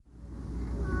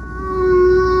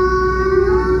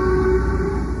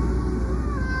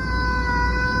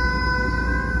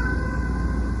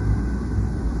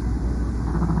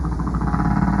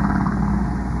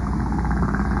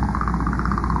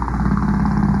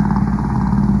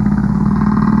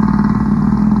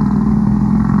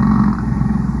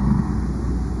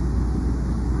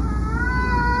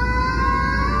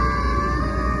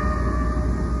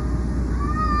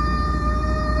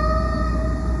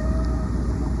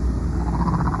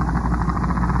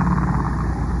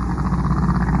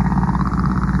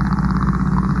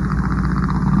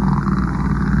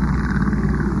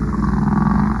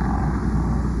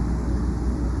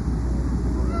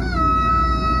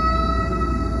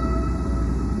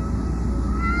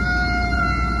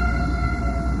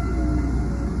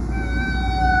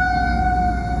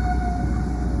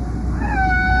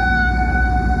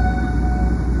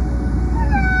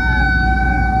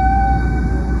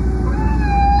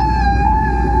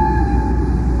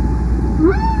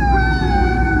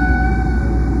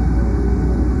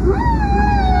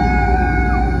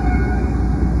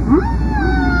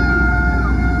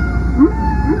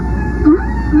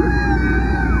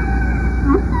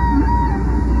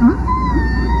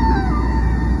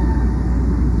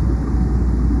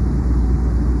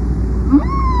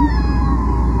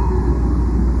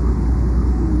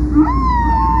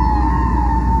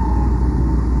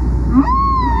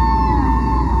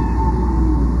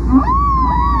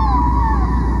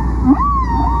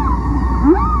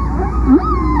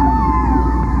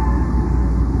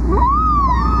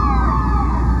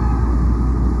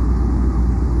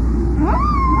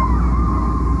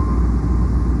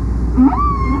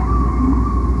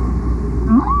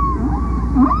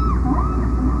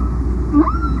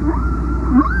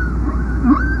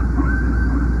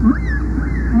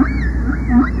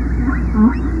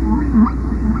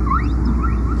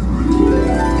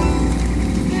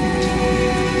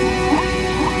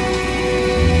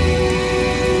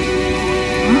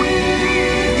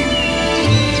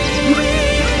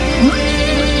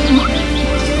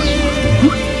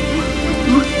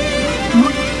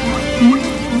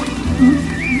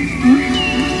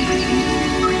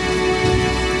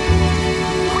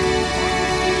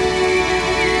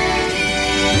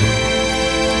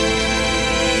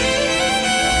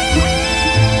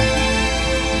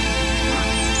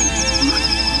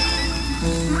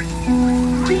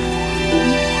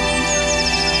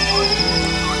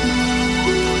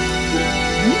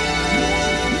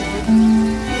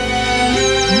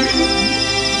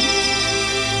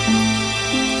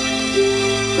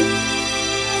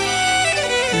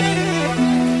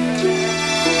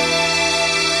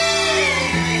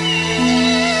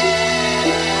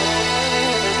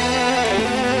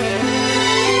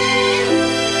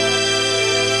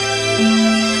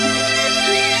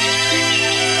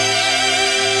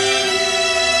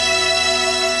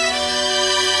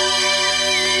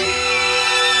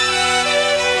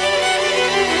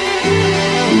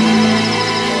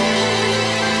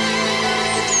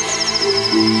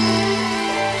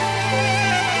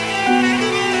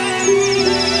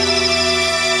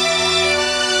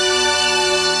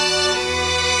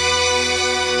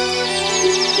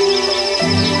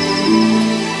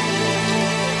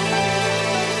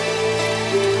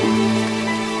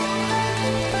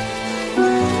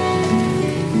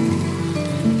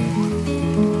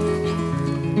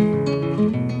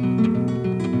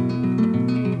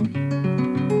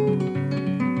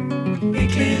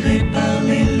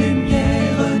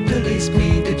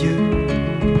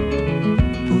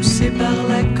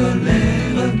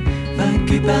colère.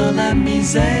 Vaincu par la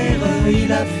misère,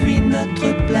 il a fui notre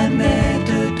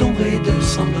planète, tombé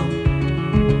descendant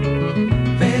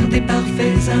vers des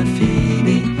parfaits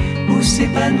infinis où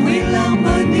s'épanouit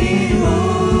l'harmonie.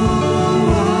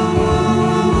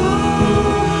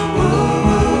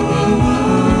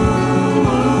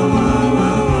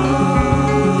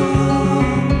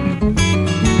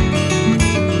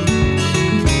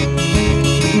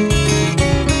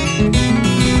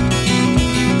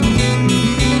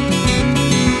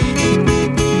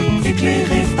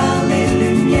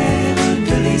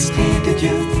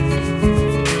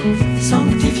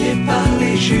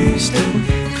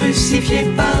 Crucifié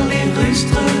par les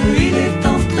rustres, il est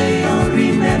entré en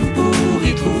lui-même pour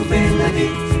y trouver la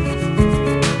vie.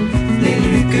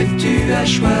 L'élu que tu as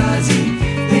choisi,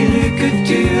 l'élu que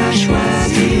tu as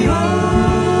choisi. Oh,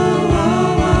 oh,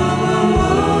 oh, oh, oh,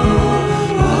 oh,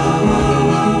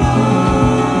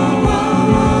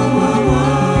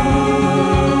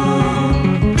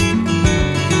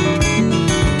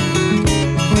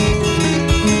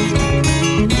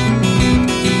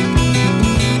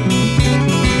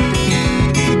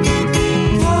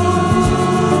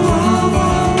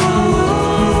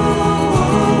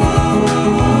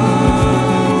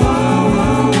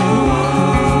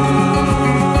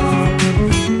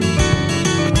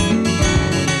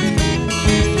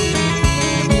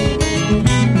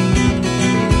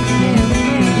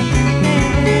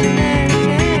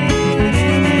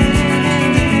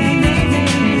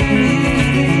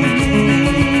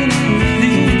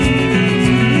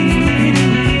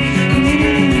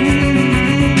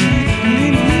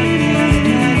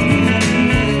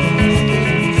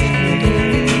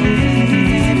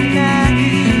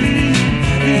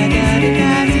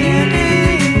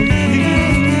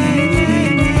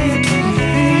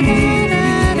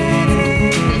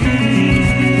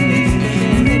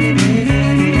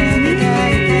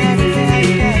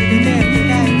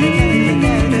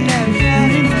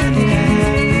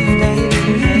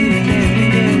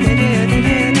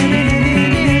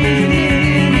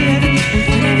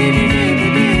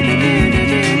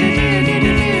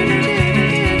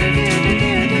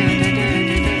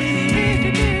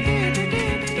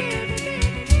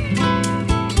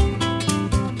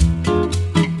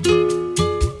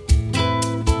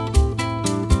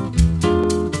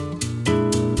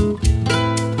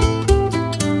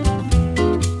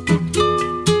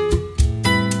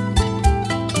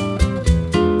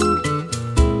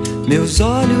 Meus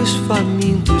olhos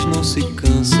famintos não se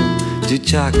cansam de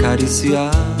te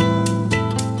acariciar.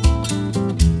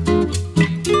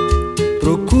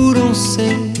 Procuram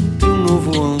sempre um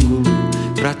novo ângulo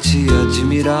pra te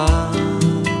admirar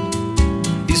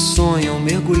e sonham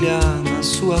mergulhar na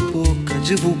sua boca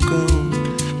de vulcão,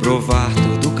 provar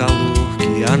todo o calor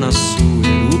que há na sua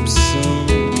erupção,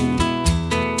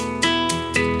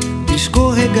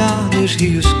 escorregar nos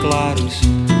rios claros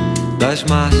das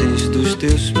margens dos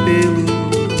teus pelos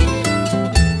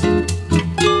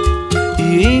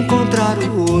e encontrar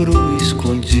o ouro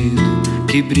escondido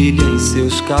que brilha em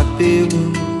seus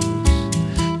cabelos,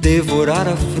 devorar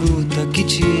a fruta que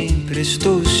te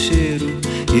emprestou o cheiro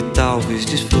e talvez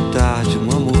desfrutar de um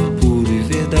amor puro e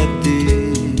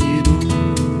verdadeiro.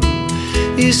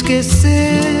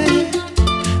 Esquecer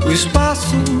o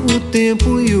espaço, o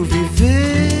tempo e o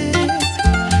viver,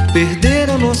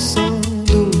 perder a noção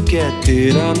do que é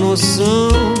ter a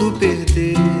noção do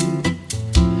perder.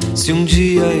 Se um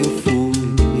dia eu fui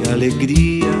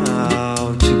alegria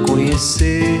ao te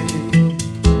conhecer,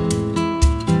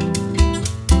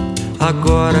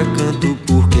 agora canto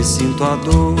porque sinto a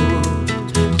dor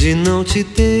de não te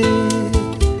ter.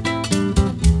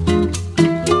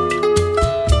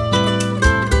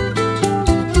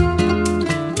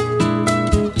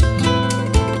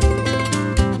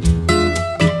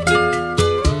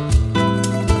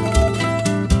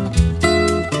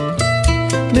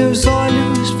 Meus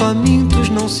olhos famintos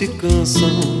não se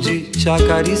cansam de te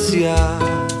acariciar.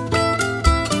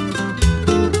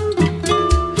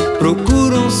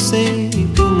 Procuram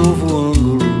sempre um novo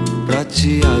ângulo pra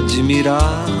te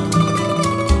admirar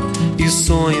e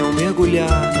sonham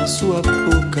mergulhar na sua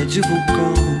boca de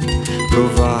vulcão,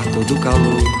 provar todo o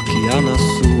calor que há na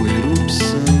sua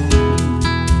erupção,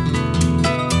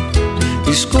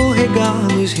 escorregar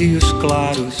nos rios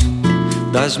claros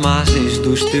das margens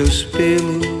dos teus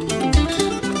pelos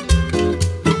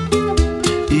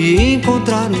e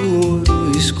encontrar o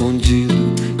ouro escondido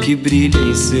que brilha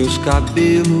em seus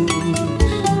cabelos,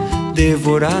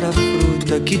 devorar a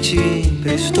fruta que te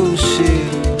emprestou o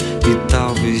cheiro e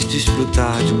talvez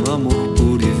desfrutar de um amor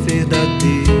puro e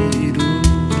verdadeiro.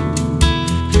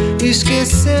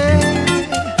 Esquecer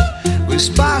O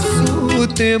espaço, o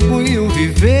tempo e o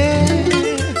viver.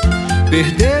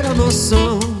 Perder a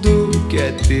noção do que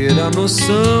é ter a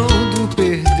noção do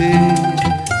perder.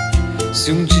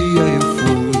 Se um dia eu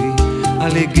fui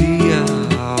alegria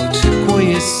ao te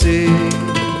conhecer,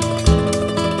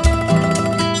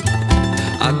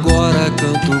 agora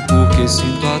canto porque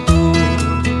sinto a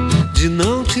dor de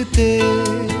não te ter.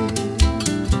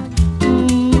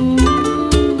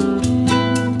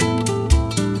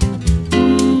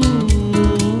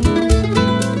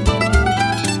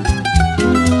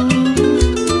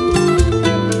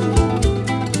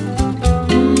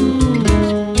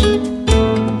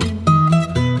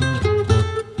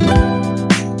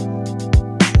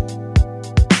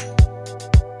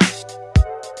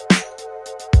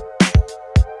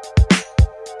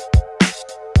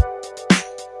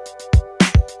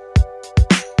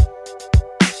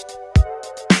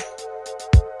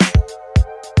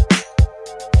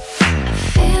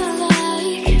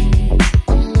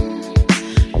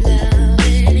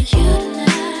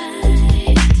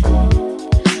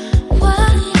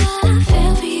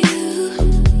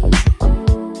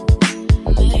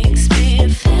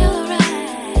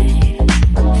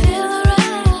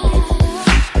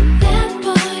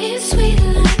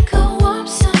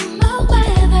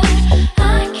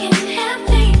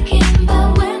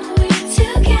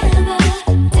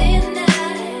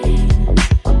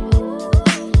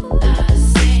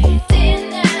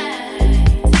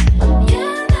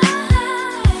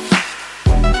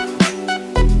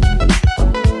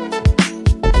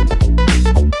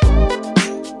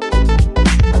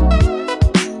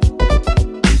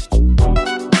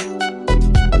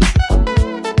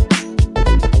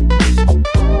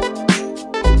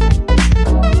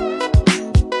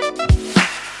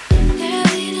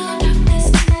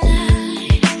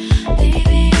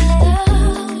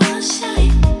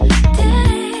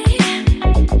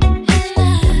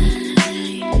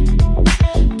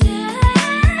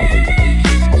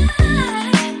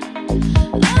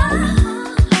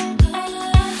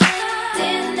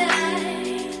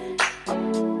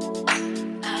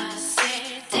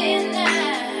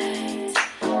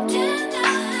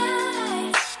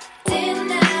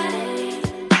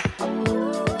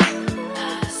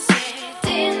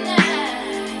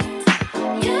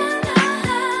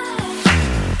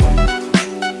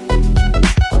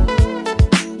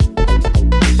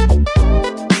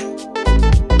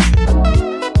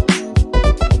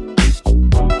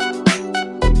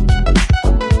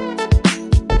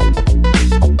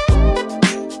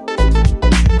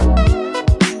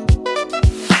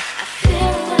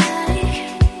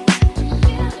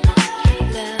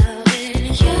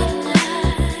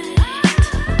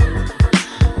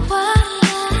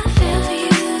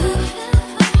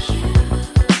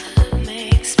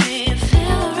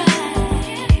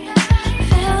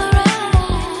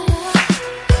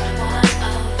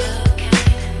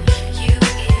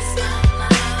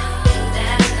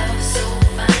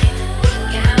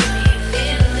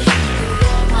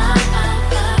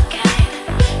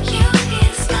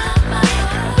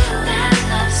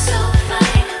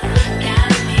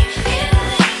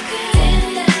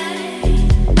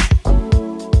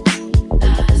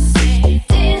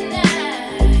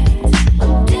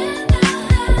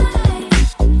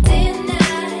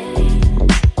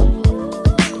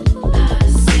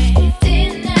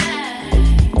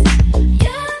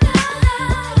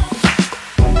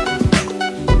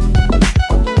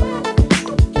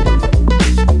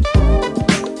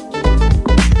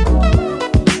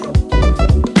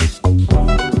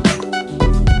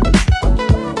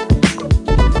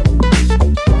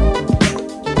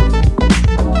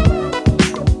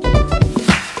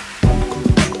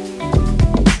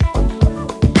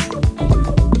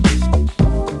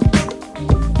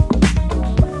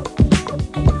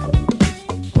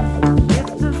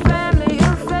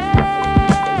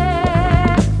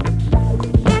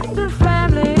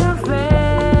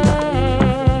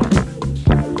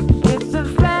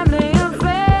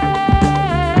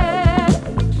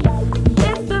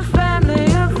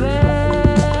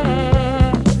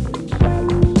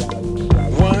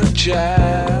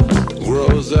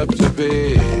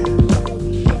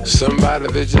 Somebody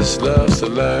that just loves to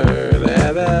learn,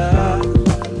 and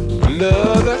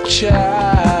another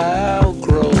child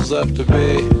grows up to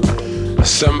be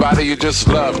somebody you just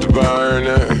love to burn.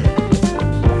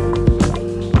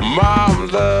 Mom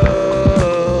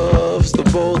loves the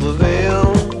both of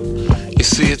them. You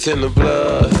see, it's in the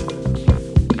blood.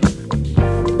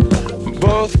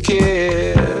 Both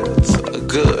kids are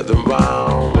good to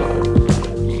mom.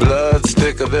 Blood's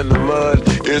thicker than the mud.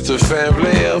 It's a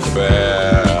family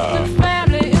affair.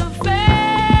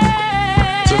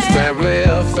 It's a family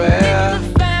affair.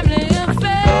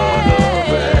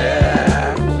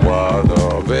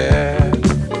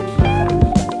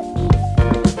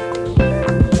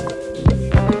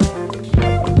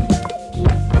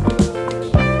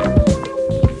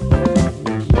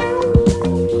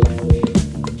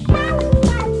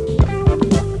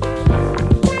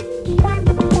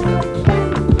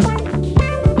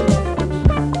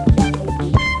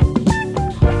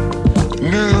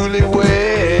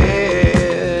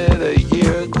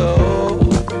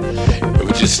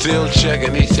 still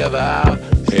checking each other out.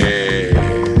 Hey,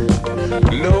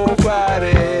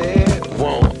 nobody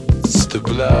wants to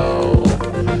blow.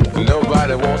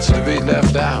 Nobody wants to be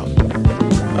left out.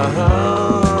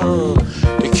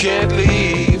 You can't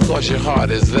leave cause your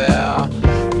heart is there,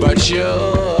 but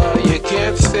you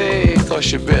can't stay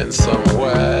cause you've been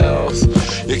somewhere else.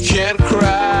 You can't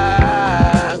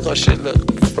cry cause you look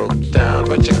broke down,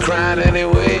 but you're crying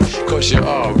anyway cause you're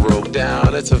all broke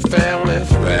down. It's a family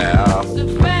affair.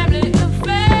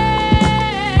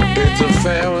 It's a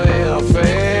family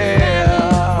affair.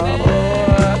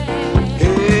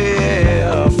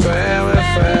 Yeah, family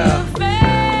affair.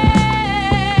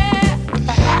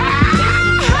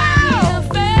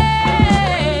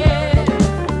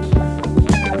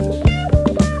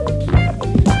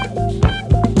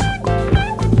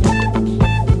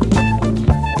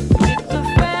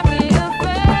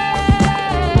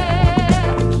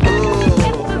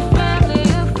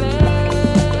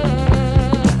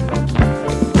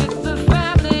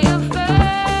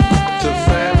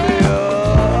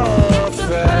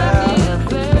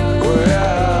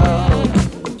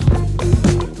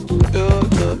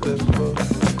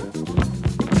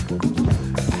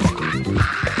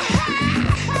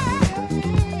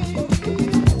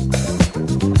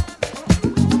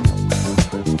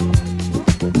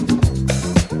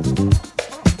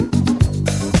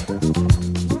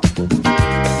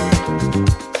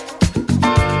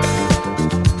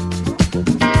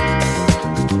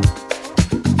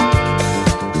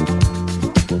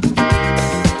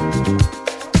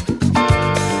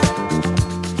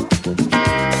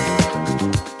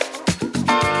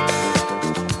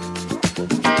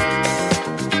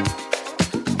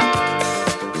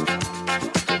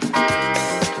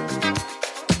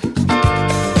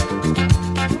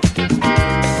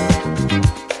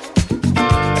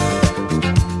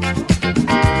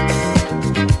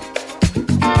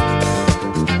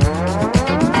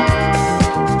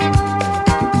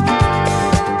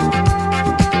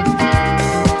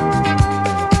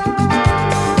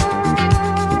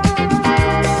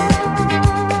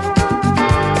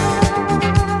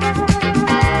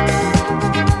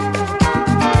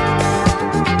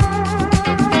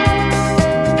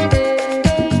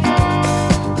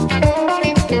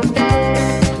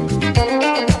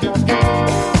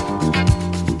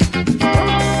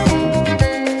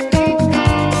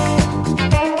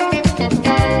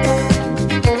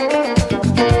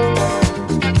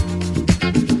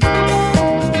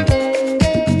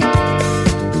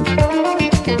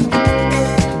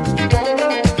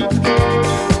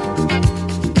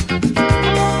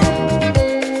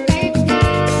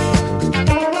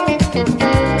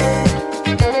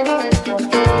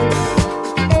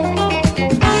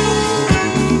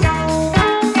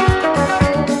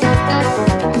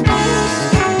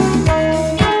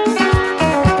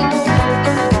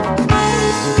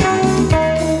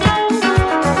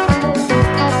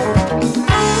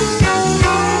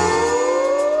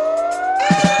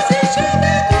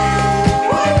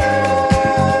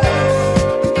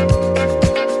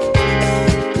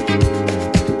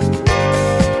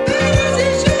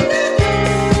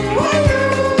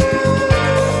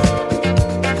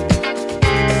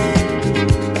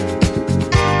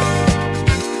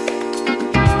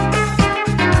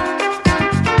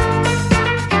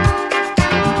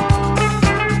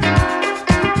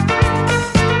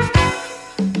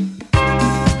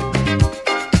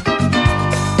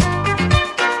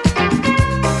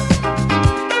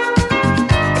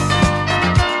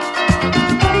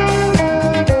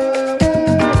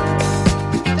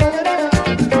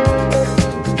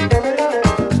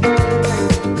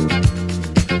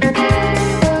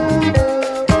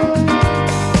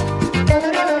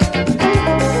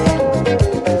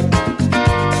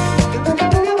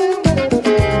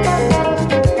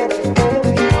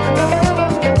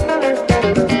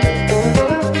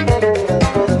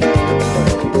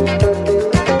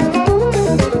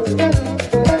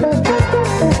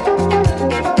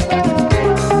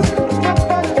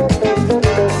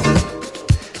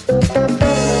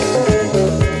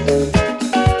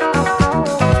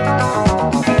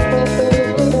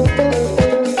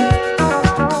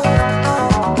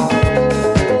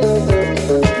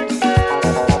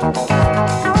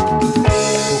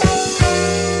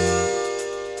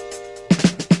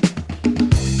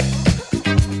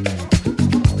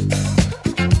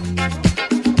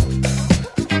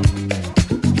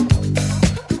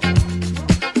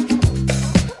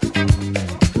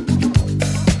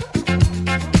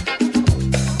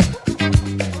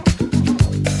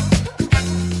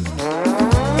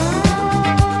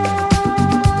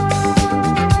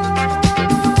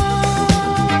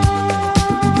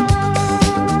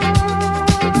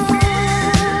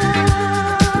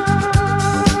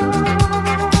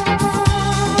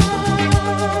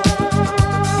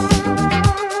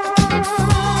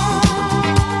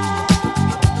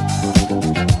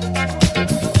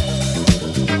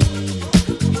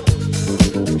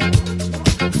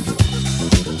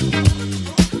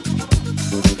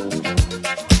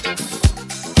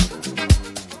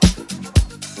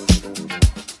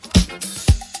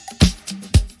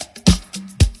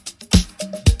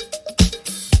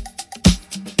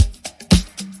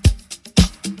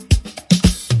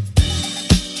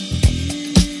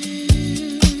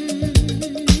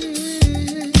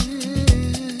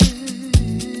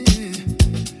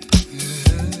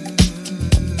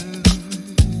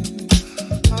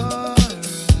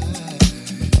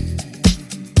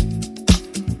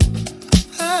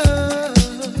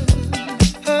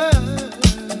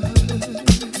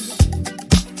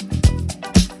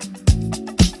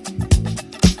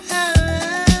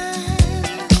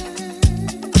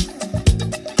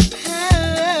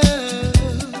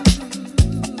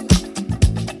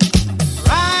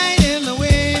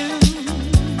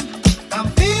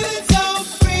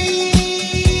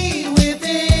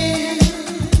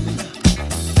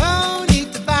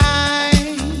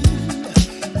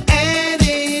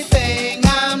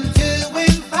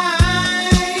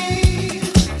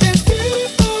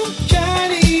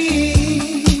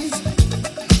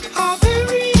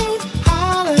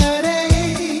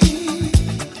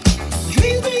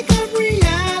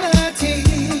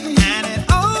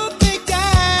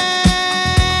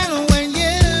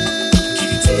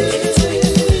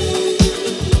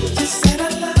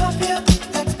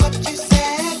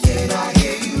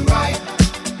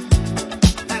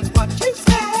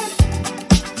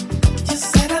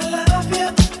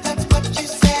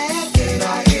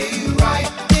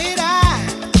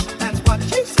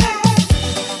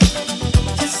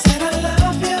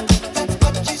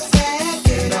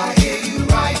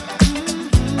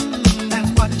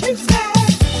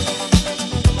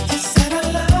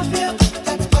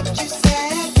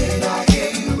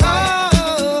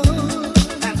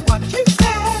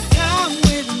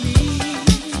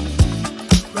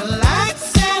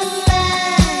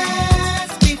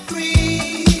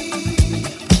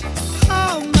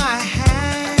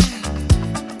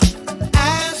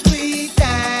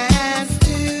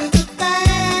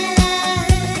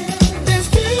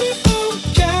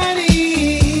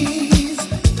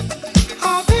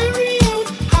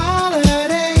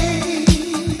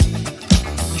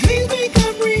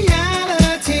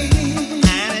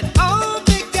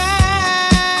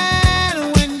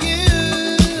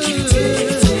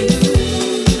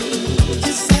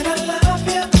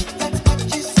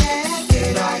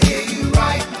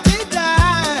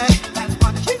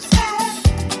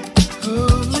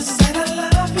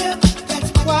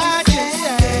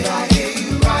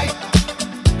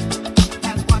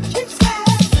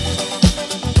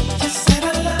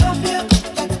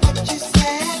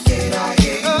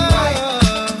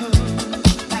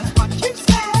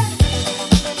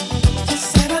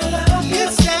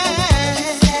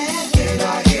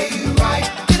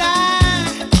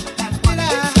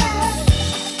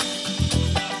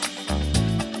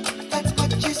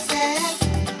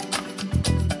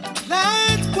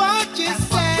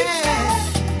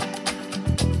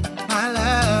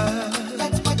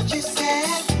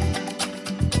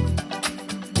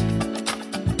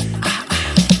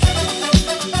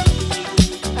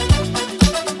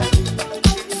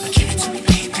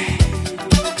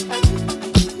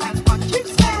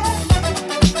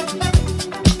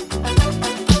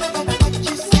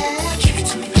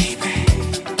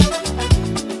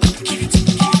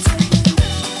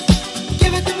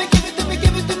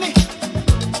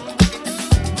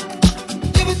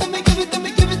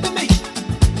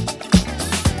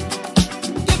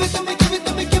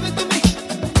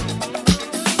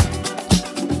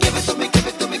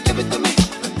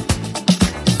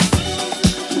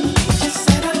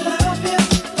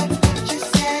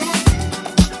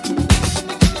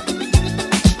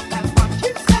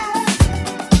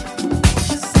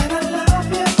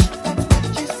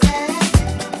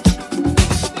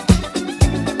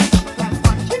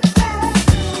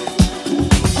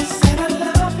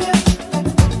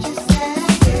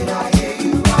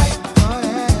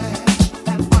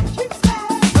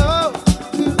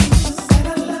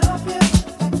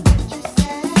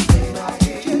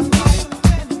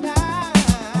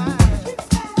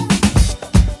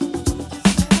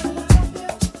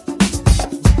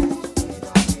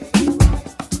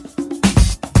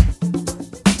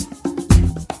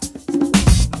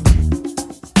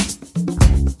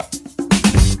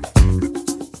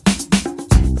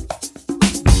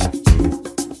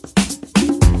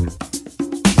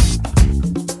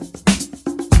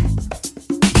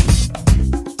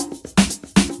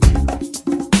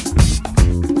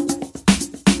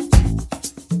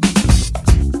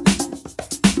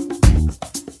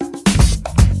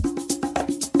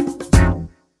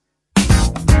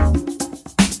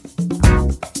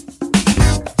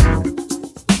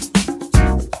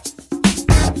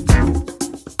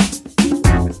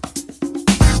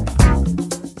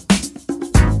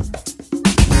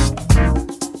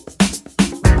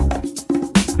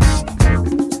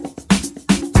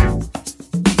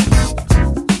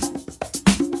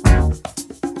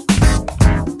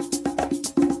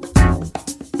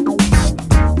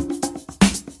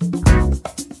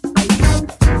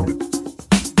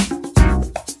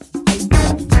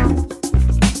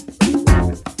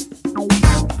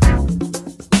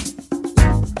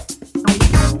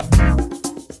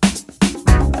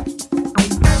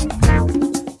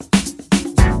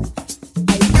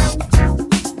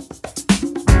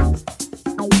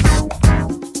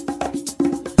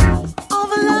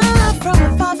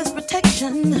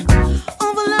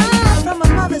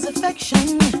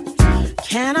 ocean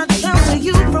cannot shelter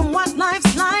you from what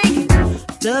life's like.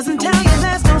 Doesn't tell you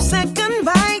there's no second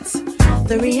bites.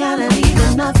 The reality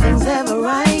that nothing's ever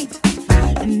right.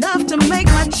 Enough to make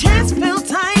my chest feel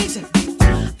tight.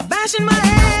 Bashing my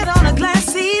head on a glass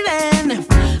ceiling.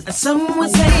 Some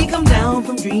would say come down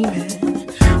from dreaming,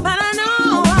 but I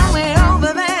know I'm way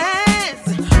over that.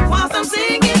 Whilst I'm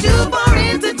sinking too far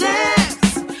into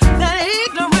depths, that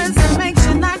ignorance that makes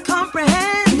you not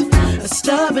comprehend, a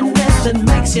stubbornness that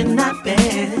makes you not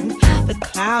bend, the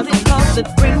clouded thoughts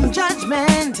that bring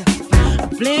judgment, a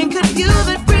blink of you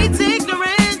that breeds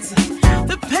ignorance,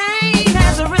 the pain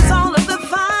as a result of the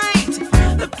fight,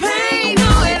 the pain,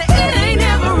 no, it ain't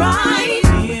never right.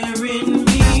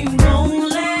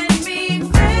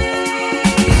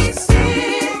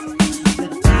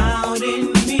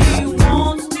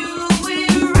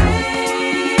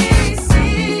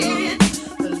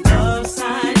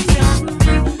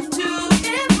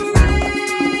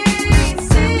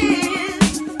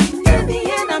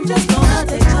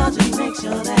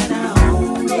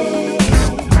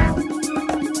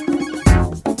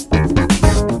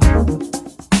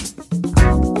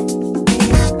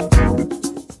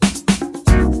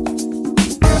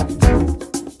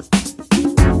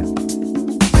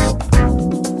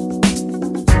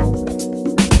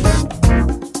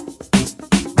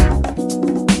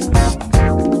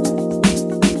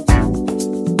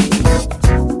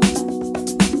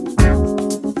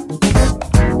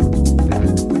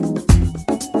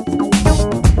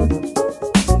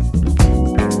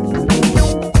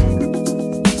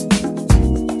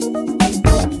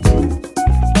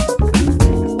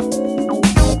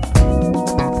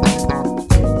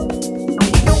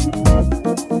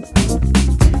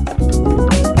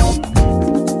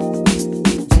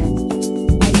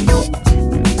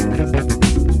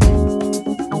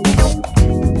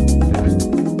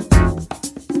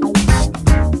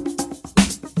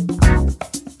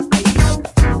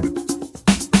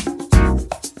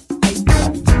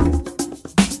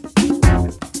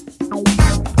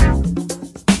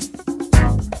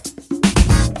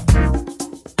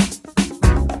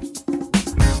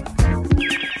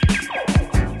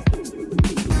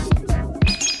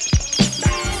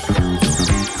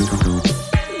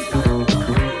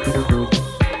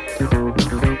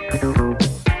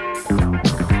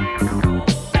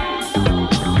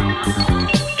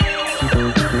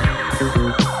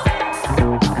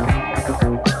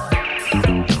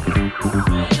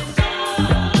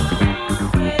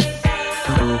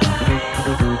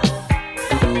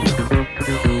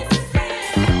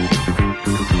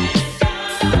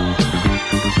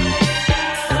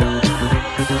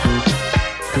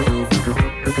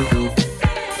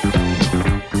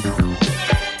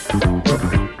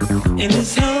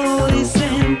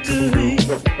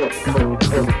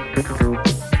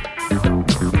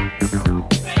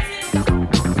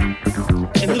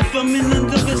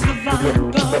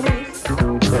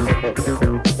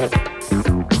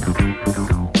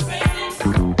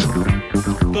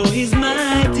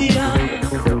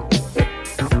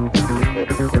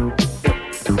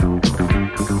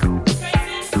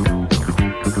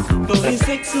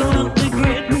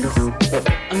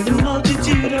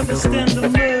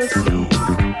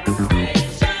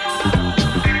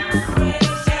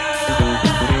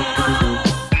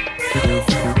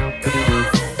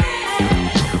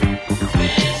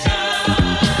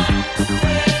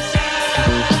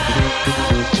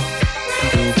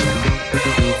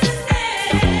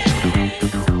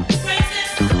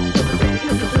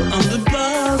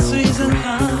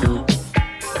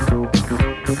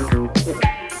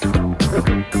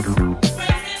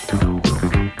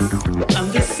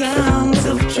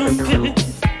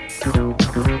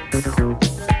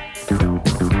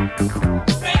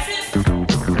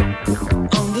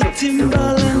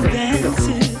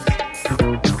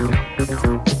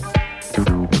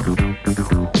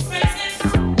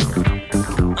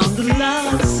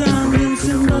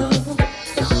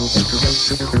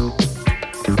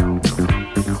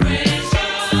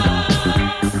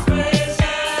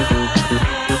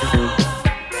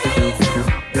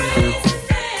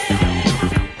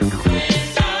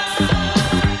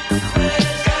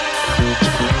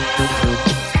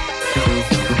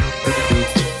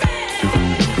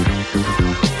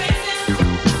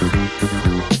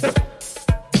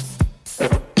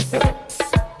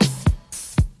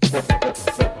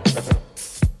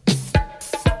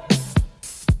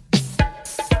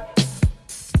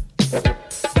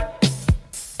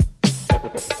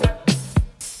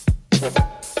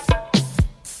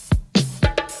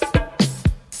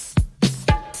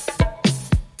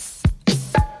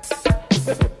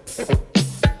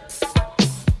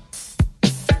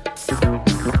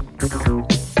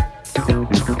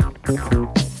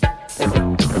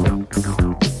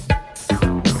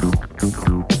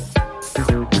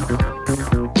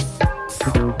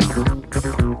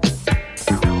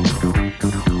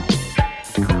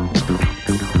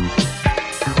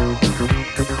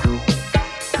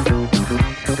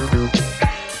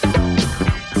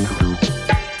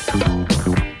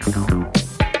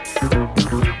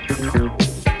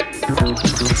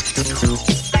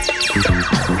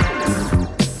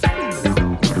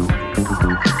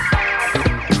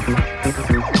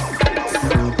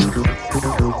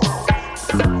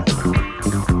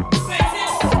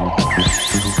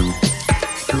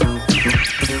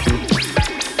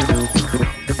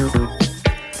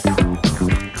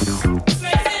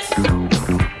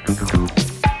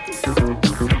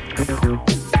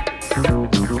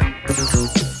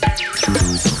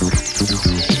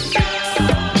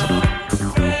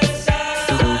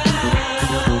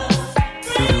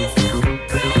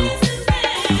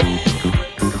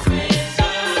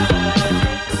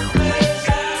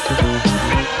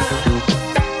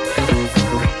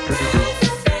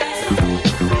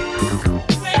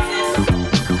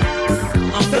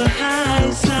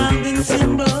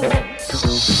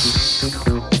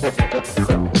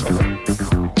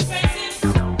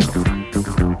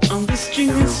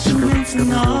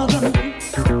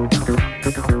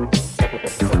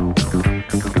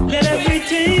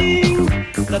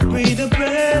 that breathe the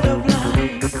breath of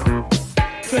life.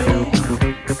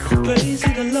 Praise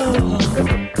the Lord.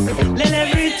 Let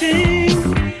everything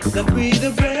that breathe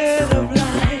the breath of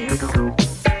life.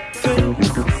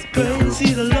 Praise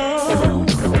the Lord.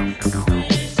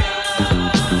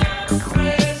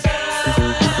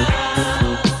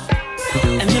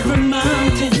 And every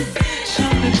mountain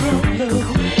shall be brought low.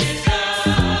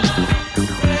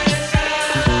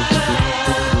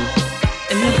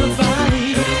 And every valley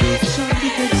shall be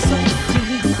exalted.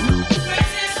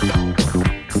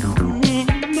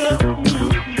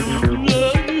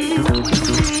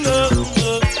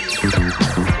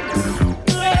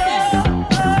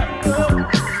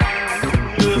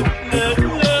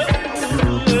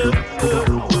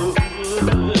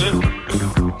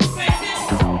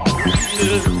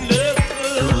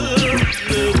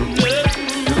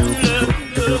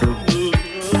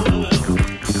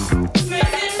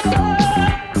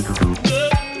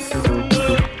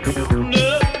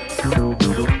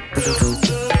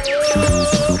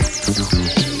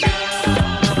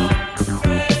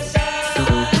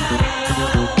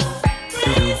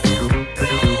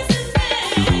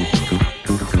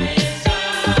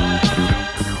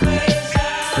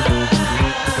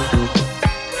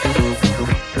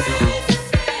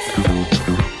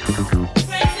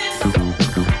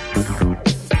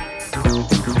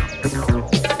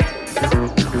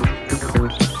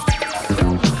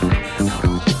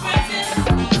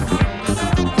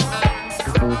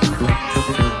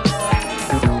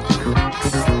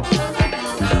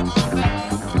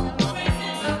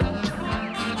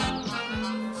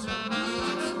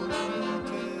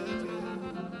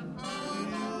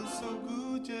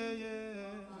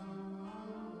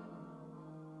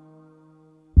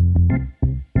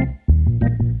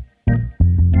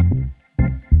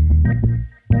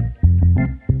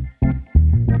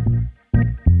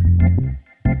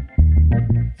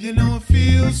 You know it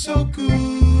feels so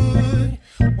good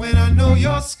when I know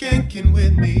you're skanking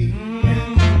with me.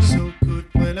 Yeah. So good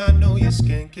when I know you're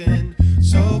skanking.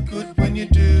 So good when you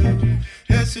do.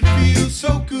 Yes, it feels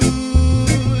so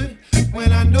good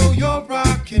when I know you're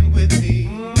rocking with me.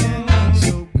 Yeah.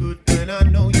 So good when I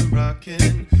know you're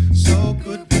rocking. So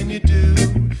good when you do.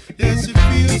 Yes, it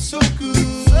feels so good,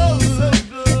 so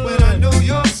good when I know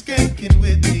you're skanking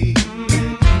with me.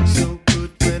 Yeah. So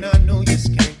good when I know you're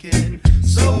skanking.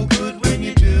 So good when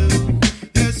you do.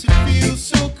 Yes, it feels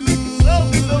so good, so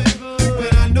good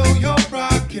when I know you're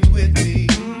rocking with me.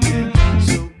 Yeah.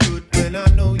 So good when I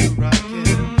know you're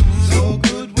rocking. So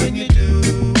good when you do.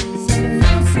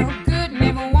 So good,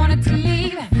 never wanted to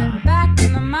leave. Back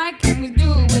in the mic, and we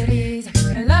do it with ease.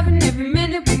 Loving every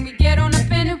minute when we get on a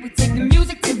minute. We take the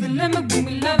music to the limit when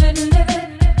we love it and live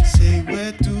it. Say,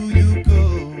 where do you go?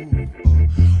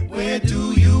 Where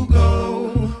do you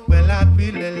go? Well, I'd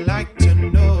really like to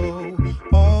know.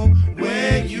 Oh,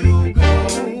 where you go?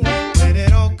 When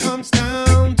it all comes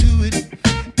down to it,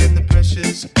 and the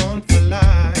pressure's on for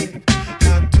life.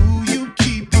 How do you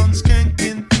keep on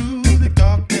skanking through the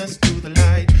darkness to the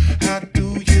light? How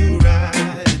do you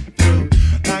ride it through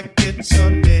like it's your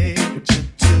nature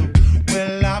too?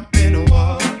 Well, I've been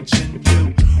watching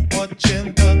you,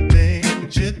 watching the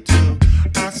things you do.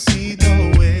 I see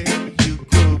the way you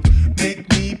groove, make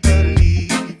me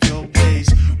believe your ways.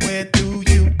 Where do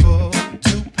you go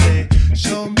to play?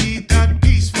 Show me that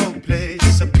peaceful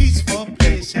place, a peaceful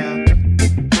place, yeah.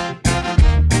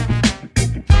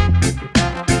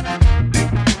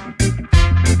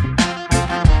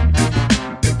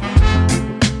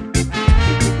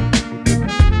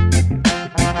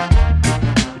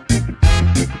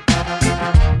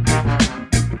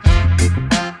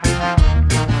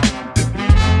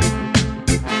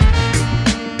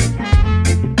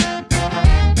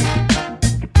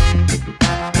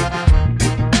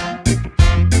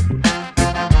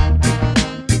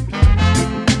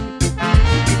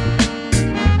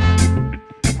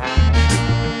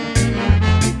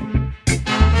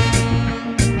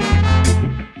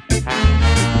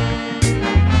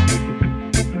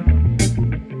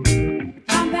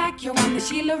 I'm back, yo, I'm the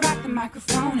Sheila, rock the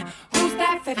microphone. Who's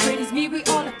that? Freddy's me, we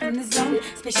all up in the zone.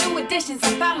 Special editions,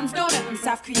 I'm Fallon's daughter, I'm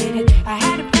self-created. I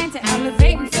had a plan to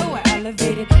elevate, and so I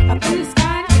elevated. Up in the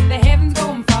sky, the heavens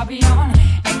going far beyond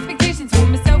expectations for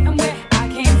myself and where I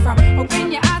came from.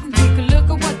 Open your eyes and take a look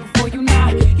at what's before you now.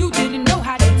 You didn't know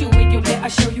how to do it, yo, let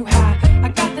us show you how. I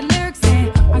got the lyrics and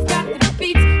I've got the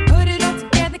beats. Put it all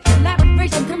together,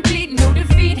 collaboration complete, no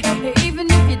defeat. Even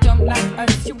if you don't like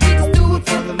us, you we just do it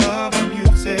For the love of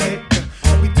music,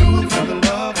 we do it for the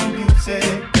love of music.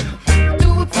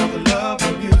 Do it for the love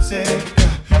of music.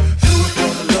 Do it for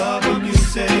the love of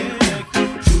music.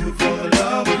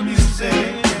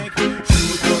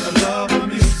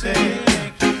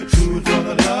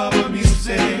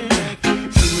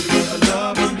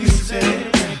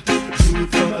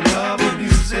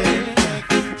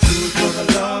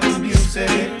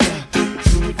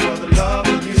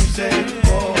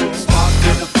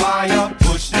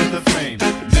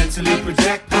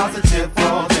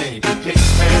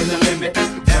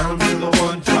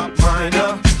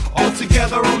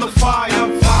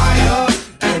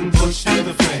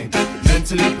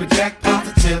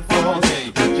 collective all day.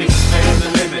 Expand the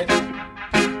limit.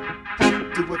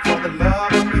 Do it for the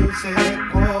love of music.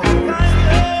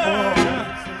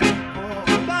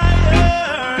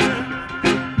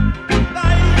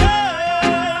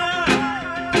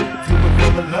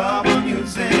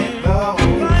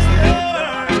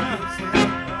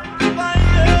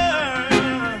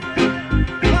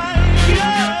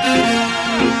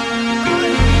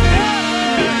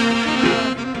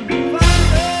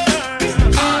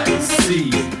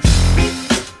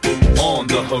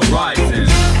 Horizon,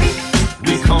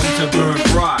 we come to burn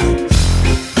bright,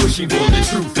 pushing for the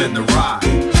truth and the right.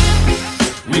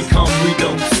 We come, we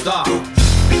don't stop,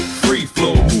 free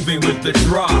flow, moving with the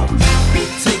drop,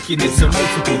 taking it to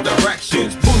multiple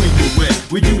directions, pulling you in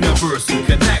with universal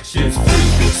connections.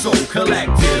 Free, so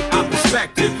collective, our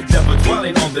perspective, never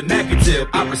dwelling on the negative.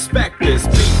 I respect this,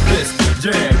 beat this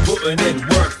jam, putting in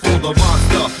work for the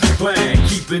monster plan,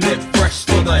 keeping it fresh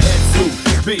for the head to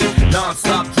be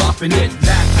non-stop, dropping it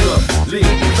naturally,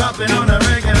 dropping on a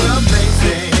regular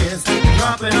basis,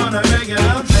 dropping on a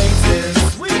regular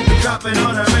basis, we be dropping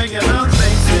on a regular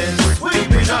basis, we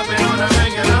be dropping on a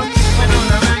regular, dropping on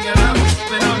a regular,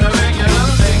 dropping on a regular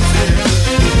basis.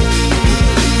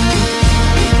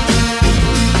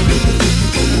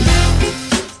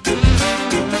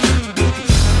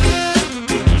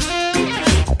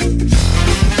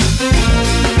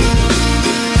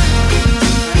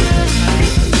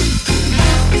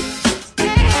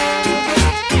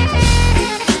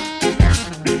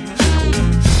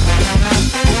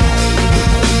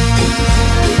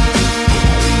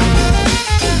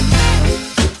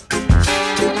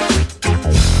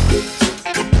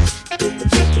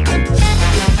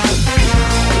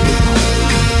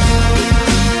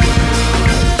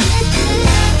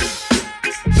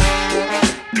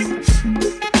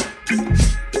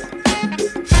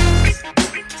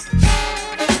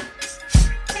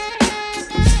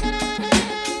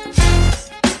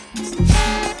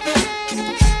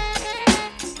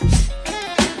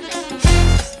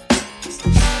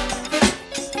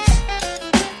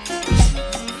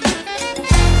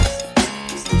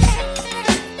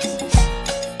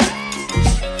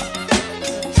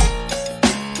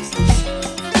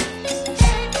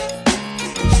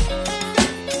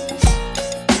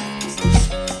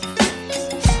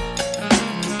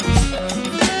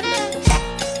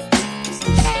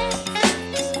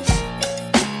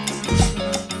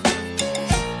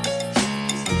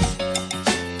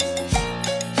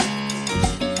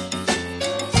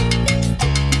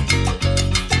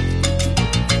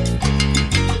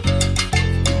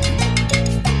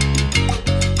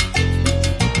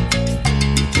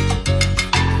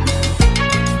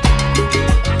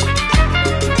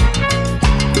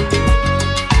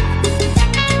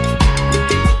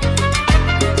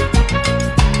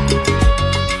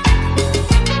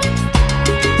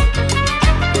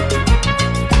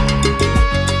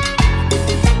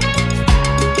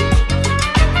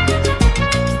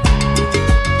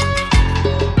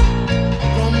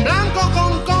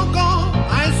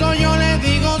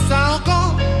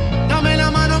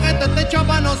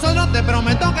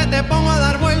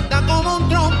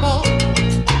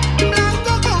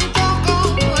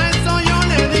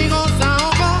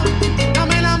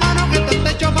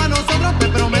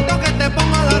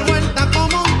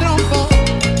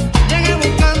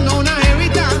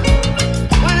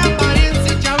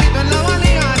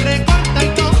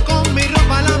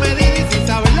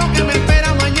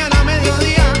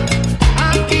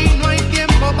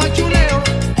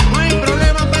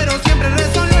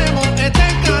 Este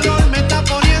calor me está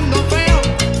poniendo feo.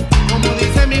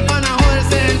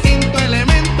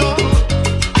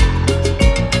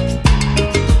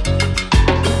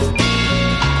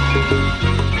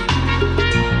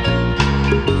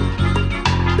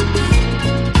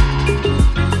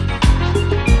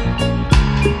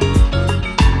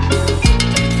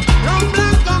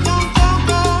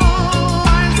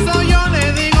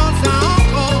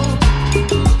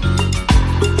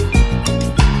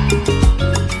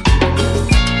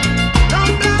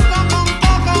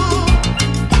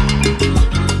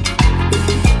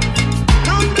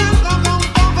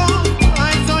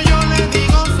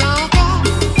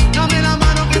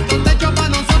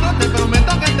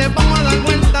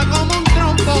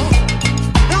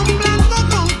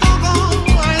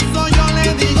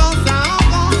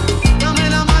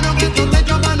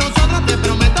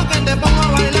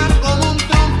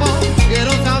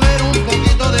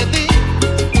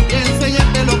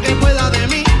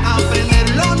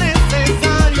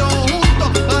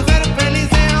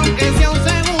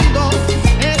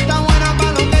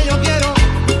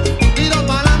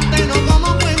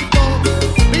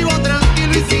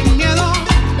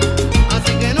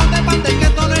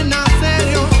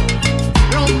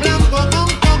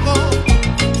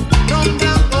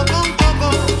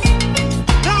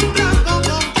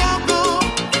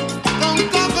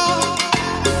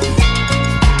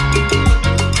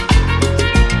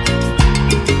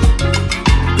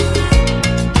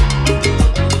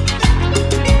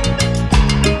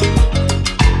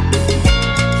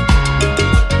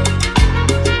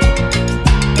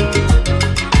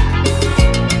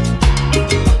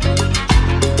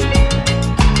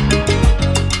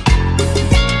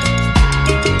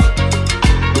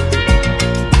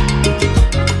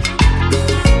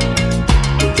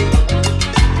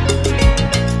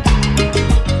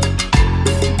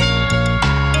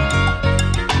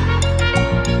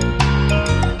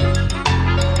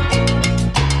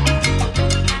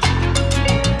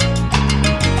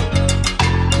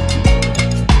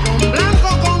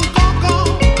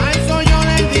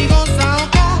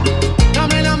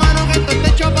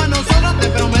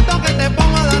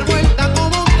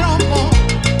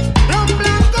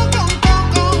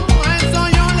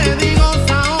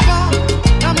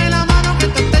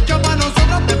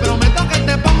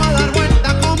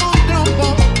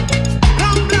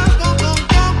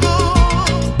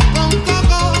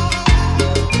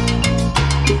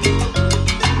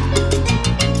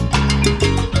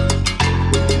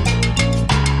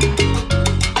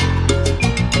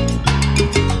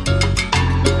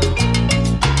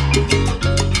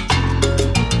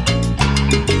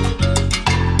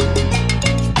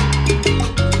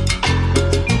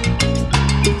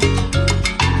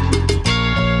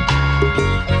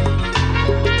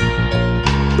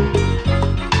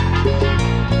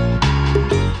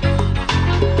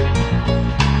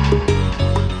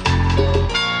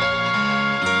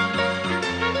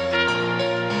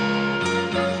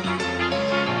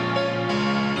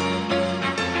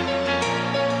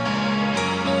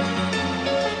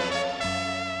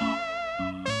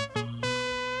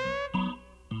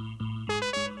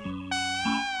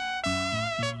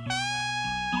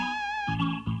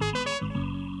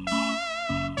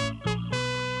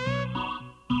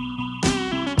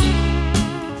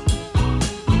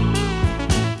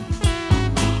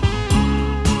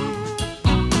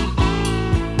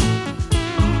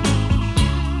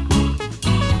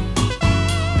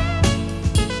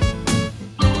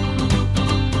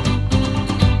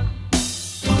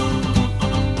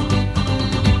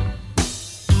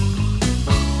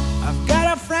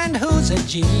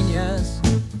 genius.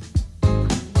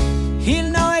 He'll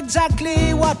know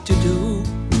exactly what to do.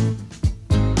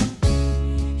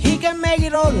 He can make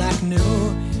it all like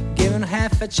new. Given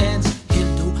half a chance,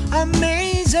 he'll do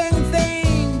amazing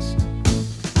things.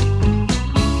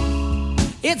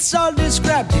 It's all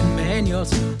described in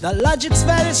manuals. The logic's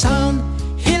very sound.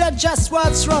 He'll adjust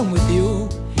what's wrong with you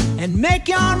and make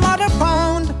your motor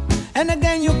pound. And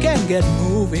again you can get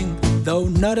moving, though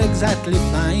not exactly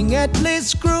flying, at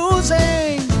least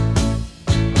cruising.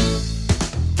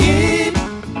 Keep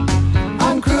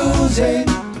on cruising.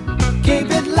 Keep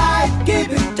it light, keep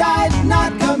it tight,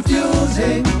 not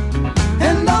confusing.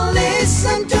 And don't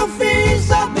listen to fears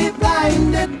or be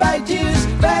blinded by tears.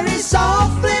 Very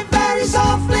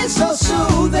softly, so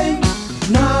soothing.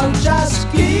 Now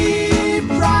just keep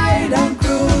right on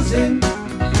cruising.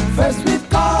 First with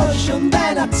caution,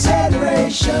 then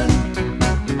acceleration.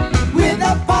 With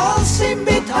a pulsing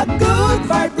beat, a good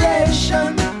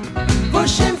vibration.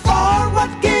 Pushing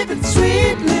forward, keep it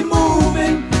sweetly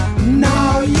moving.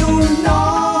 Now you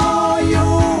know you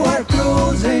are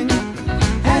cruising.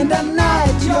 And at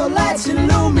night your lights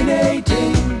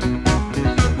illuminating.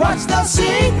 Watch the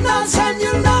signals and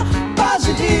you know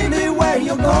positively where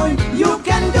you're going. You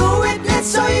can do it, it's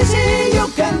so easy. You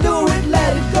can do it,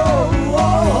 let it go.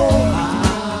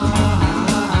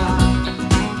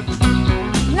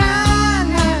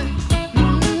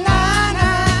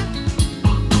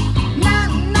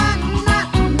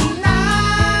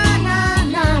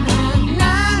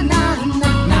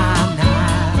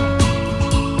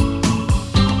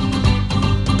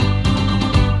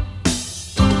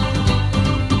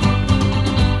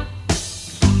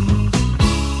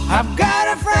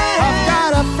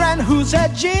 Who's a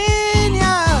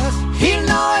genius? He'll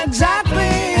know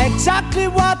exactly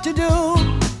what to do.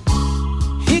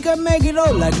 He can make it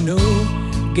all like new,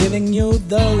 giving you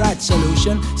the right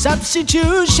solution.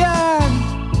 Substitution.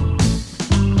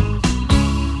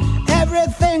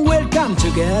 Everything will come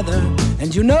together,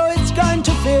 and you know it's going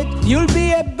to fit. You'll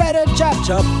be a better judge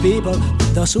of people,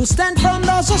 those who stand from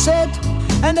those who sit.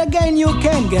 And again you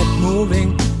can get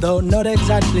moving, though not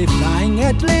exactly flying,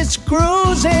 at least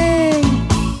cruising.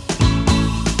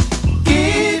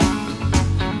 Keep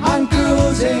on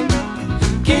cruising.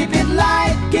 Keep it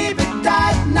light, keep it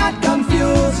tight, not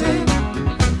confusing.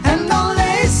 And don't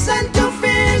listen to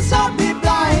fears or be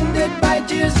blinded by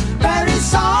tears. Very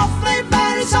softly,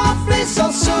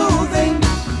 so soothing.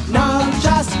 Now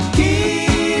just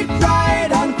keep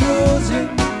right on cruising.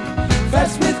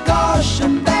 First with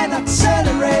caution, then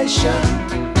acceleration.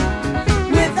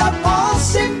 With a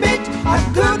pulsing beat, a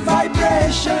good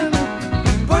vibration.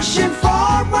 Pushing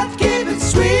forward, keep it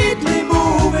sweetly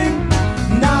moving.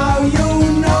 Now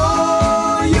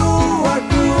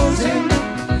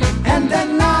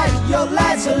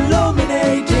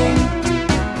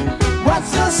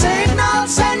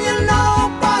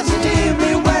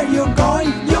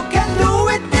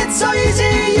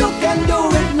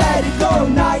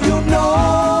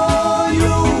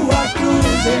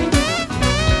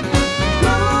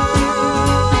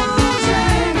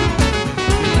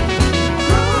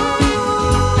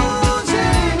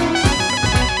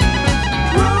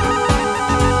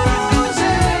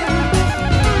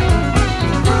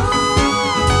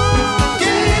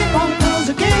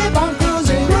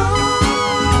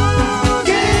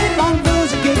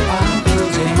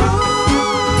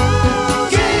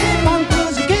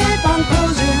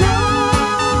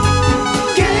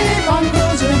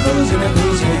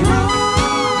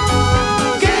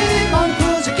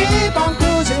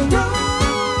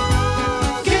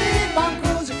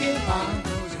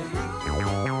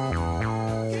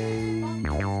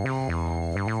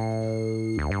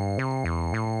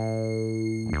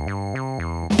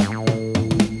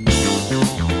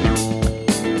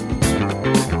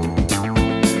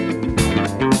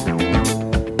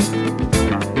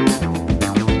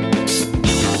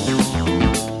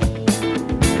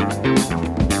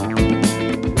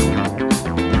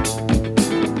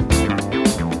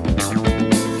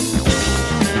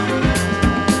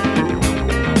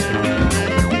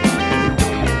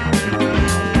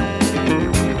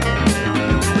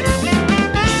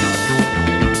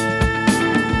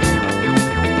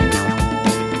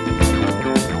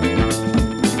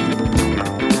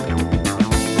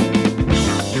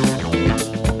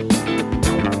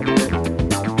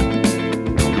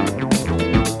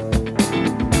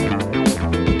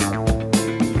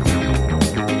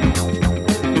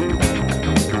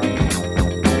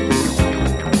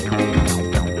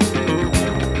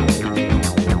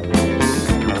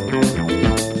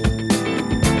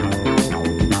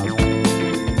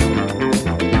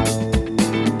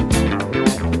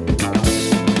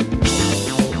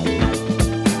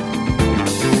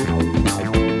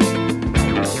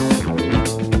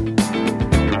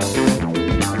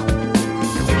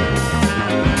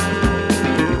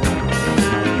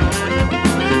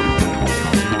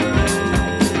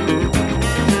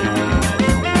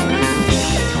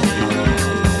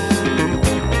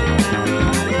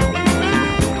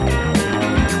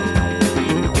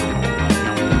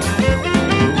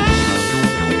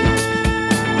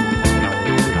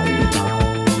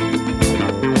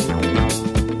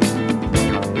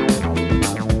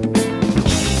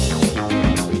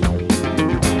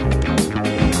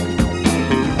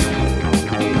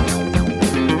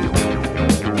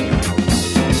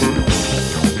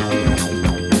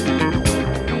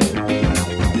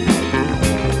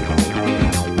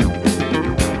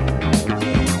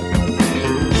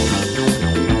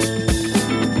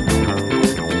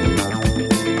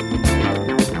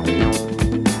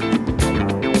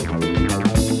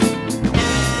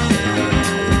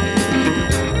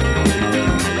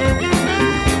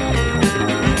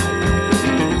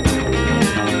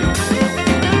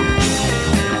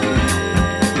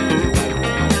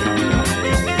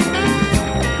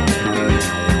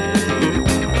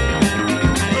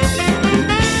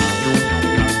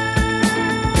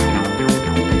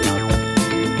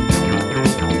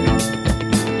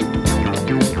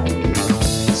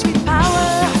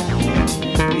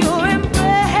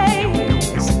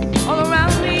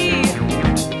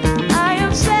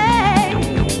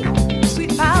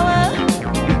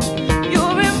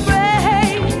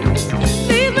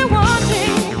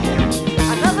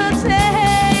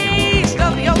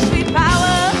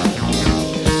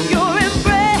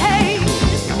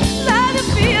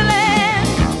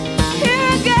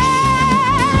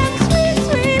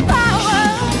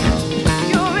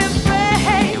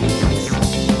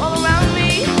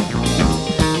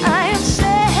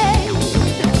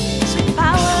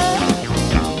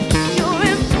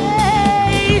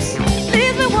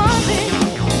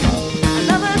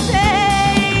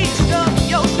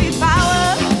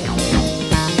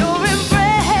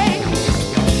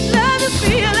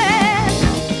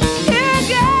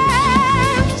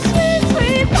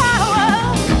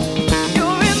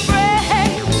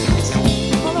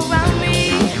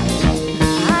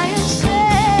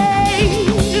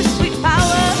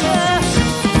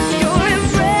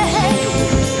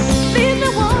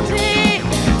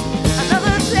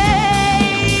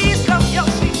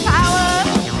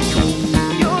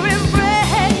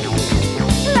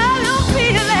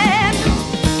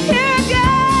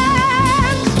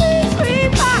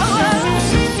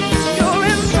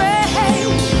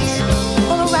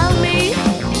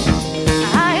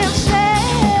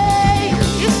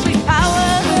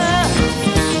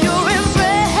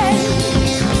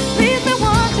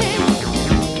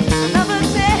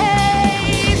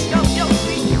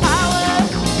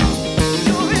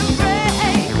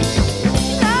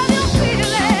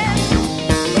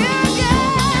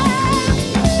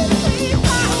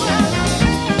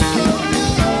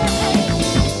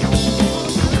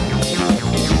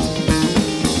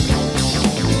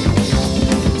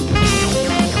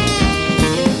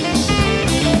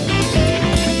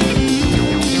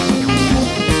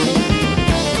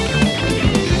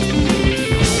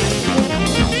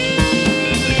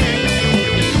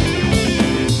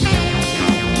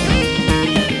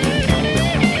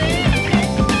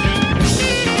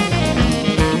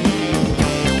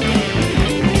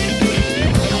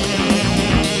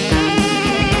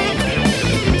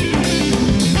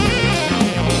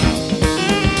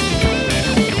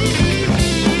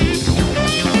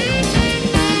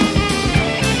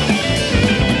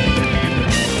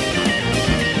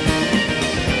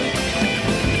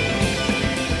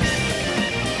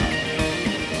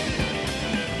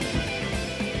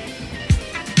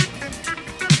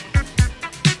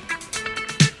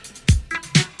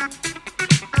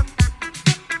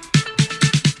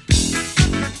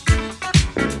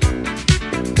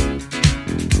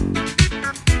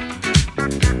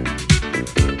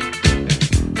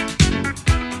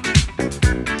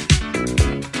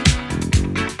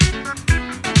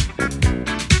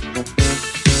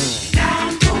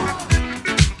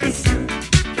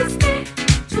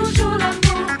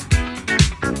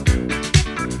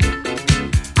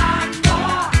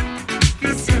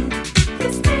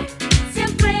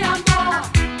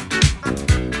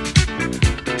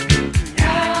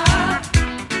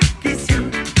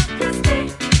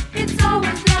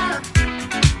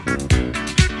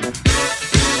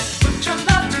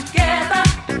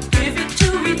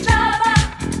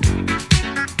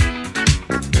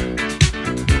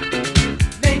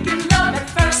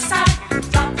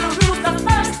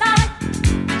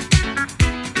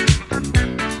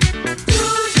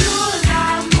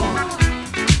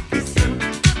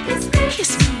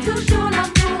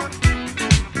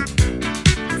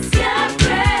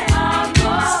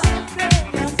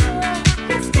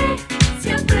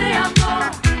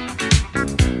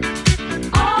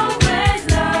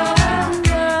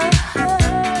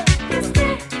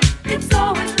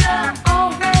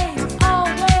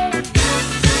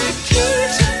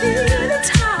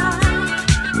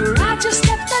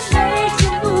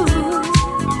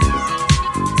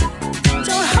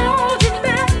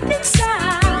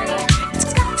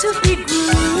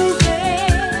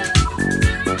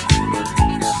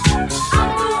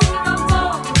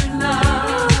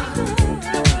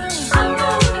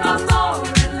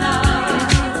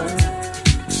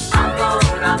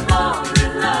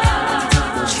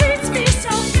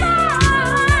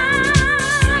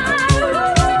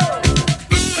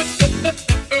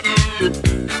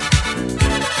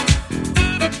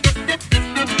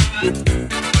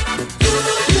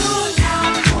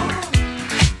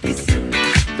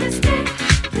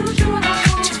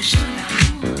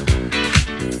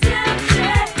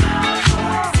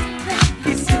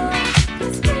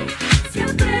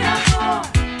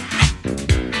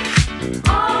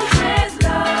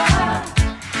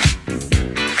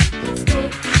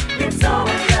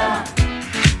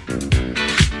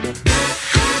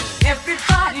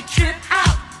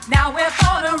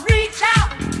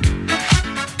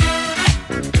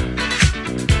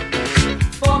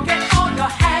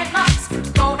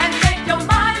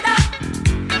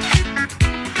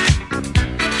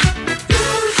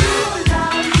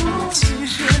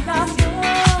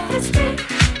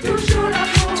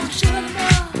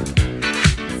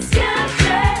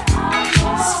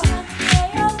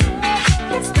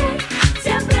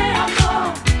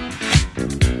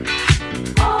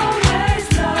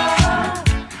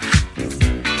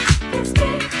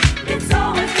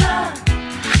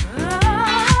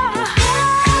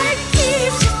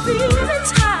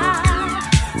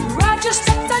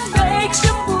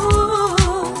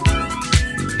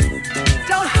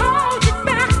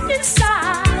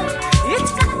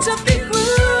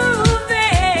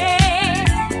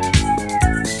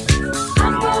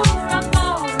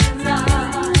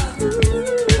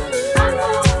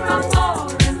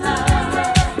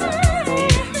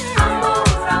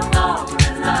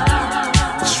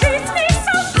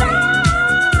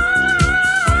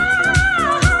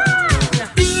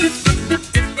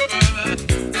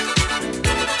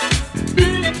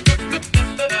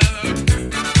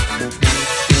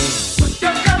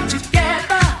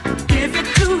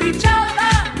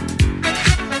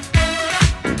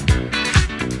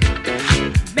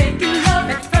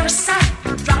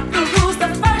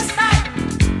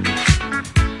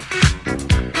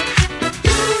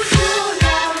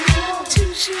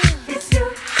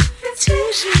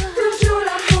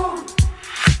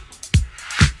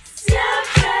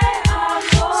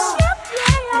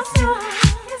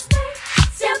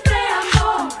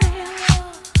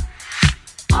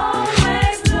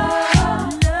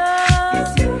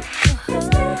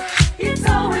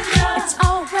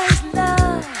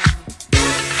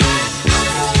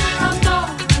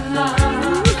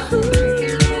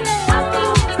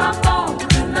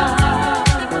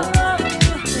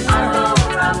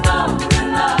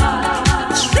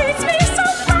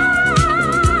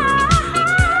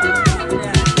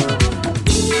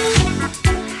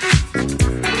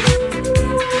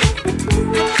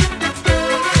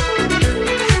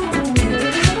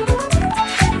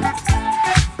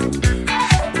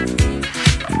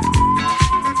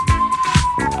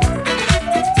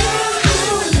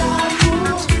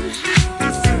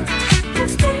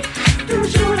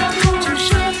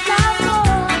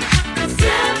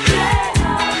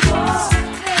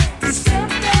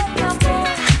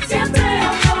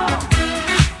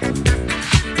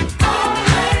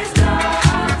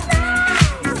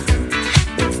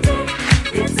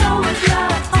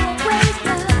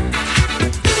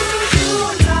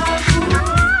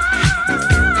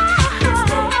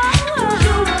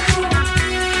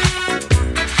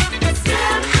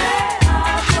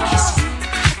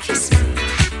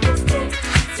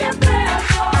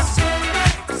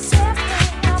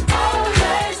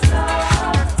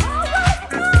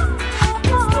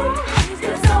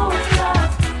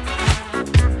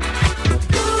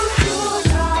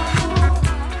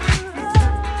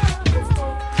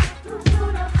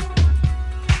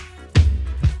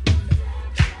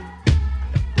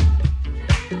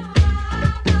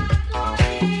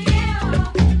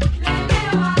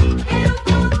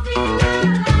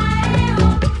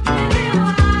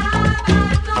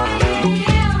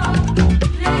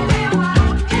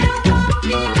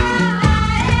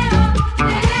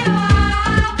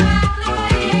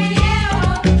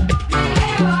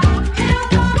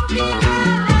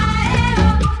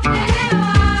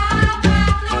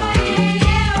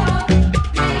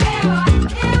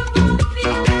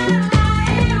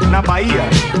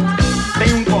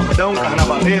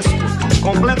carnavalesco,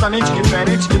 completamente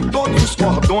diferente de todos os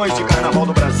cordões de carnaval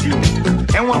do Brasil.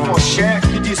 É um afoxé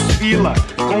que desfila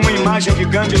com uma imagem de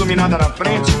Gandhi iluminada na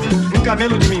frente, um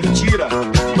camelo de mentira.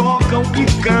 Tocam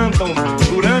e cantam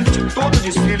durante todo o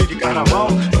desfile de carnaval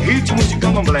ritmos de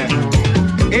candomblé.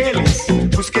 Eles,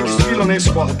 os que desfilam nesse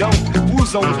cordão,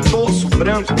 usam um torso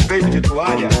branco feito de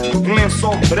toalha, um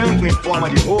lençol branco em forma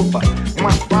de roupa,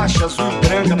 uma faixa azul e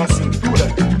branca na cintura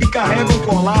e carregam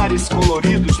colares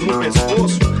coloridos no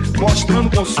pescoço, mostrando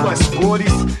com suas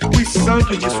cores os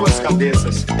santos de suas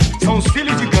cabeças. São os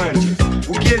filhos de Gandhi.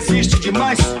 O que existe de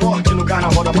mais forte no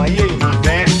carnaval da Bahia é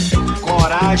fé,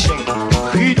 coragem,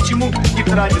 ritmo e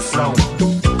tradição.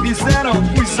 Fizeram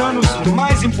os anos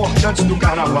mais importantes do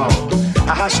carnaval,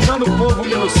 arrastando o povo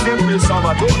pelo centro de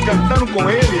Salvador, cantando com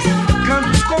eles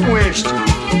cantos como este,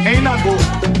 em Nagô.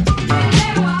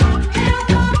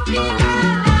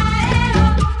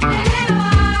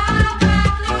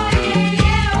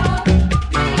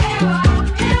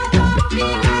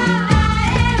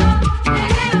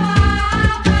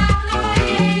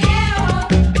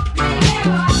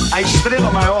 A estrela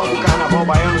maior do carnaval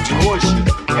baiano de hoje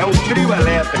é o trio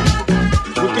elétrico.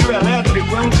 O trio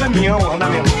elétrico é um caminhão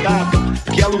ornamentado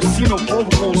que alucina o povo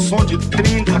com o som de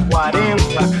 30,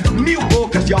 40, 1000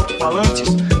 bocas de alto-falantes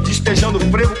despejando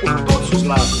frevo por todos os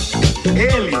lados.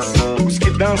 Eles, os que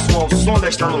dançam ao som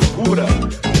desta loucura,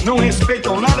 não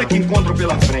respeitam nada que encontram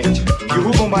pela frente.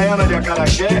 Derrubam baiana de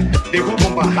acarajé,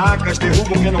 derrubam barracas,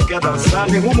 derrubam quem não quer dançar,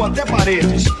 derrubam até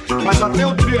paredes. Mas até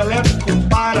o trio elétrico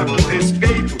para com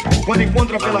respeito quando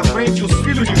encontra pela frente os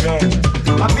filhos de Gandhi.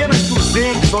 Apenas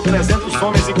 200 ou 300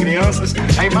 homens e crianças,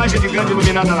 a imagem de Gandhi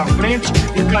iluminada na frente,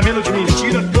 um camelo de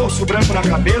mentira, torso branco na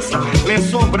cabeça,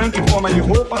 lençol branco em forma de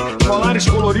roupa, colares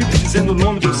coloridos dizendo o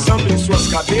nome do santo em suas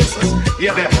cabeças e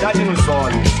a verdade nos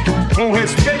olhos. Com o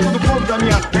respeito do povo da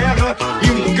minha terra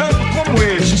e um canto como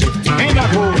este, em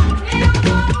Nagô.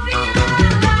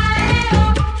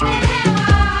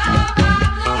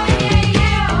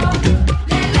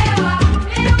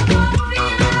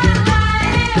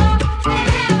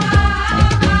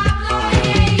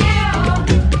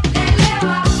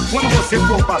 Se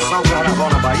for passar o carnaval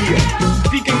na Bahia,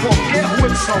 fique em qualquer rua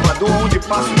de Salvador onde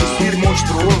passa um desfile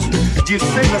monstruoso de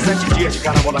 6 a 7 dias de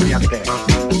carnaval na minha terra.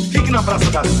 Fique na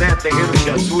Praça da Sé, Terreiro de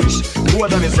Jesus, Rua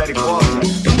da Misericórdia,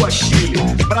 Rua Chile,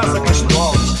 Praça Castro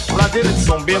Alves, Ladeira de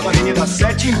São Bento, Avenida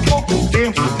 7. Em pouco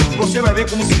tempo você vai ver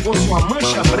como se fosse uma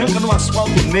mancha branca no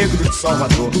asfalto negro de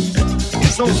Salvador.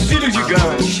 São os filhos de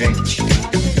Gandhi, gente.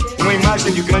 Uma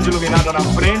imagem de Gandhi iluminada na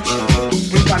frente,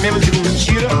 um camelo de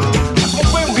mentira.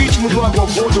 Acompanhe o ritmo do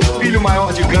agogô do filho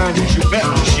maior de Gandhi,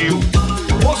 Gilberto Gil.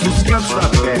 Ouça os cantos da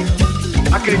fé.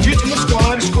 Acredite nos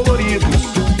colares coloridos.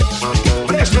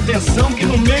 Preste atenção que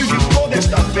no meio de toda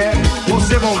esta fé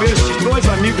você vão ver estes dois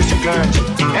amigos de Gandhi,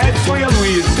 Edson e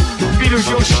Aloysio, filhos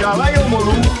de Oxalá e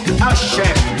Omolu,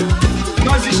 Axé.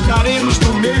 Nós estaremos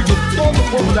no meio de todo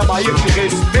o povo da Bahia que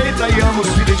respeita e ama os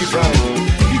filhos de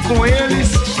Gandhi. E com eles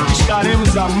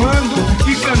estaremos amando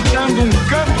e cantando um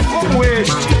canto como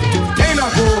este, em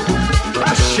Nagô.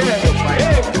 Axé, meu pai,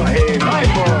 epa, vai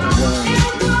embora, Gandhi.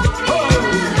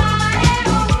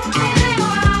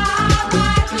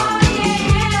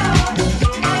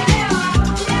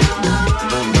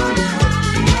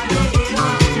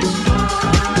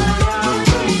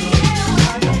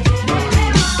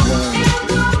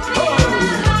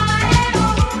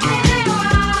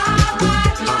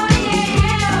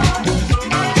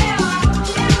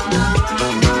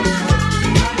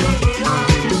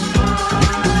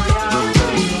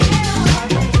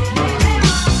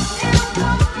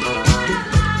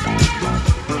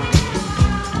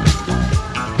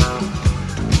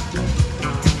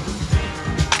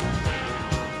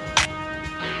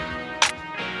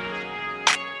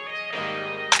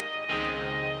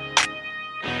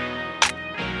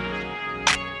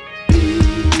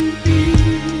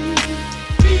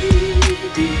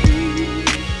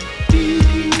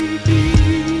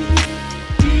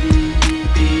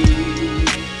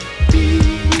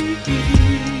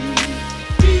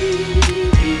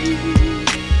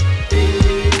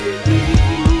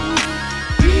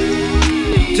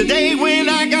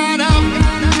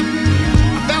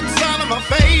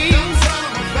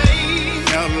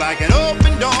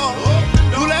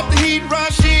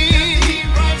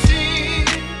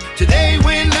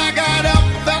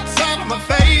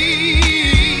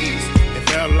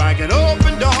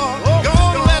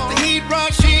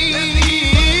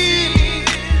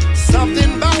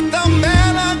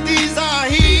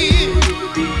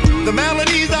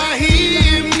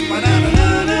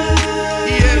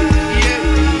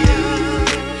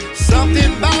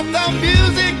 Something about the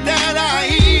music that I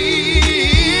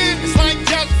hear.